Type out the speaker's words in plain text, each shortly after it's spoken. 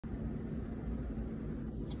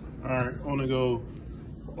All right, I want to go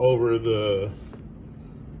over the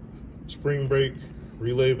spring brake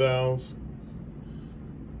relay valve.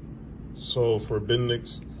 So for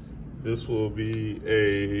Bendix, this will be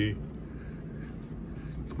a,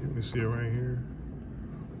 let me see it right here,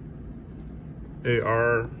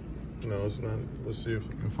 AR, no it's not, let's see if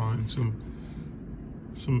we can find some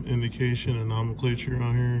indication and nomenclature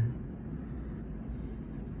on here.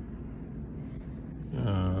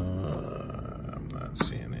 I'm not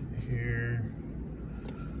seeing it here.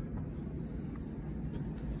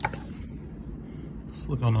 Let's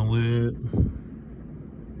look on the lid.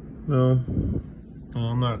 No,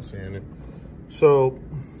 I'm not seeing it. So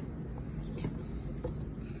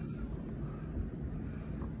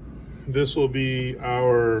this will be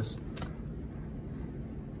our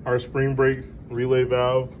spring brake relay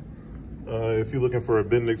valve. If you're looking for a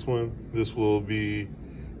Bendix one, this will be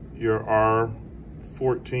your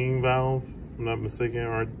R14 valve, if I'm not mistaken.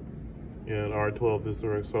 The R12 is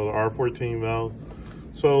correct. So the R14 valve.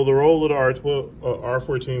 So the role of the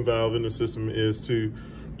R14 valve in the system is to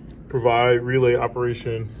provide relay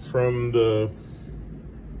operation from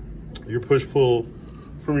your push-pull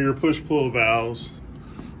valves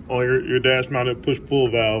on your dash mounted push-pull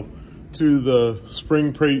valve to the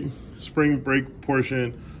spring brake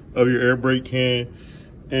portion of your air brake can,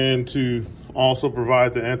 and to also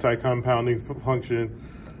provide the anti-compounding function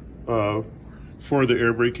for the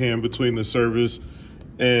air brake can between the service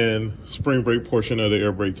and spring brake portion of the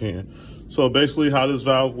air brake can. So basically how this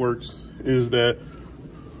valve works is that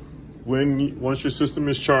once your system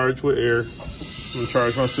is charged with air, I'm gonna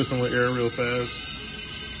charge my system with air real fast.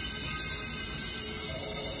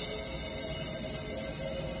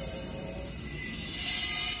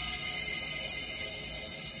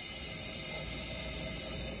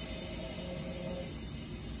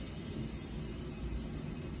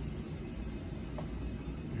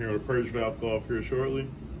 Hear the purge valve go off here shortly.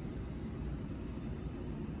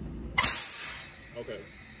 Okay.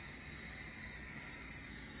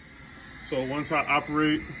 So once I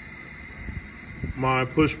operate my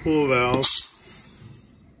push-pull valve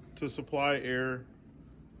to supply air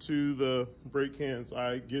to the brake cans,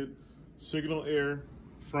 I get signal air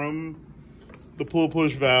from the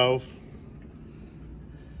pull-push valve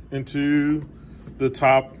into the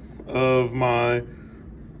top of my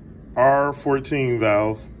R14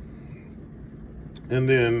 valve. And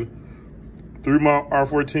then through my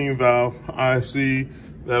R14 valve, I see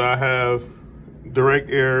that I have direct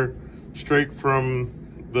air straight from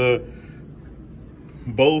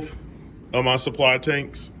both of my supply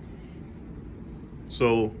tanks.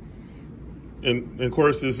 So, and of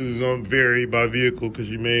course this is going to vary by vehicle, because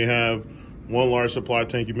you may have one large supply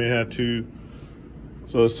tank, you may have two.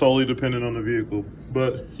 So it's totally dependent on the vehicle.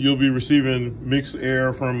 But you'll be receiving mixed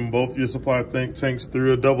air from both your supply tanks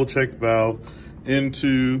through a double check valve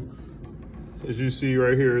into, as you see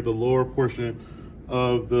right here, the lower portion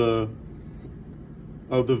of the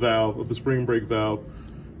valve, of the spring brake valve.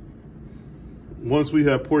 Once we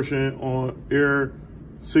have portion on air,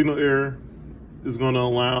 signal air is going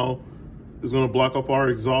to block off our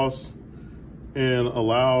exhaust and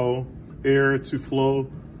allow air to flow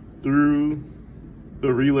through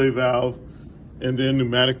the relay valve, and then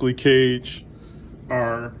pneumatically cage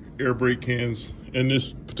our air brake cans. In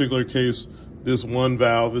this particular case, this one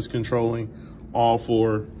valve is controlling all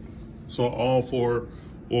four. So all four,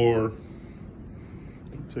 or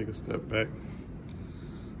take a step back,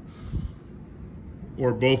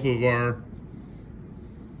 or both of our,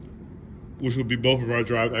 which would be both of our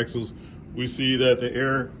drive axles. We see that the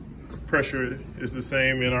air pressure is the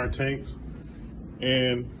same in our tanks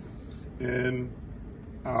and in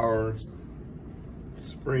our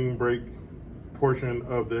spring brake portion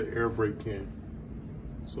of the air brake can.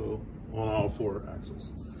 So on all four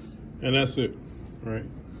axles. And that's it, right?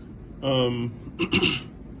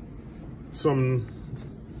 Some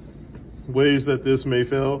ways that this may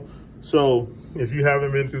fail. So if you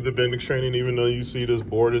haven't been through the Bendix training, even though you see this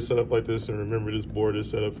board is set up like this, and remember this board is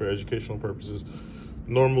set up for educational purposes,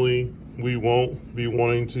 normally we won't be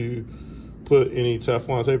wanting to put any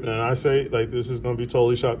Teflon tape. And I say, like, this is going to be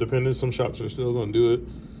totally shop dependent. Some shops are still going to do it,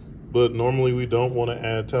 but normally we don't want to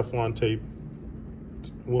add Teflon tape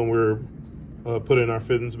when we're putting our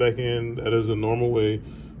fittings back in. That is a normal way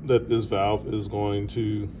that this valve is going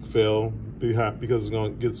to fail, because it's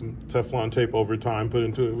going to get some Teflon tape over time put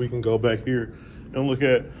into it. We can go back here and look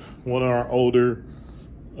at one of our older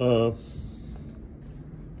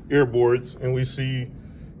air boards, and we see,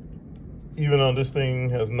 even though this thing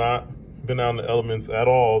has not been out in the elements at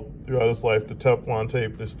all throughout its life, the Teflon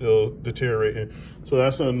tape is still deteriorating. So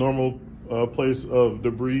that's a normal place of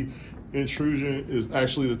debris intrusion is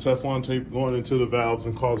actually the Teflon tape going into the valves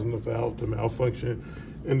and causing the valve to malfunction.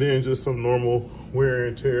 And then just some normal wear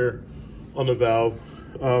and tear on the valve.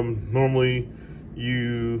 Normally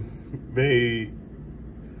you may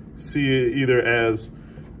see it either as,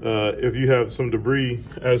 if you have some debris,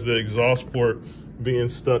 as the exhaust port being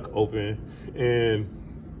stuck open and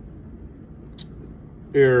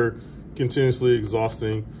air continuously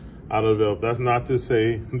exhausting out of the valve. That's not to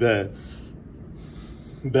say that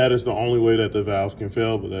that is the only way that the valve can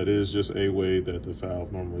fail, but that is just a way that the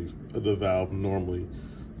valve normally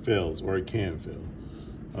fails, or it can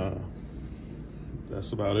fail.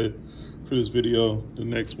 That's about it for this video. The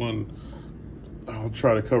next one, I'll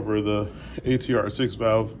try to cover the ATR6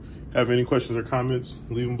 valve. Have any questions or comments,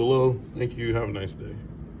 leave them below. Thank you. Have a nice day.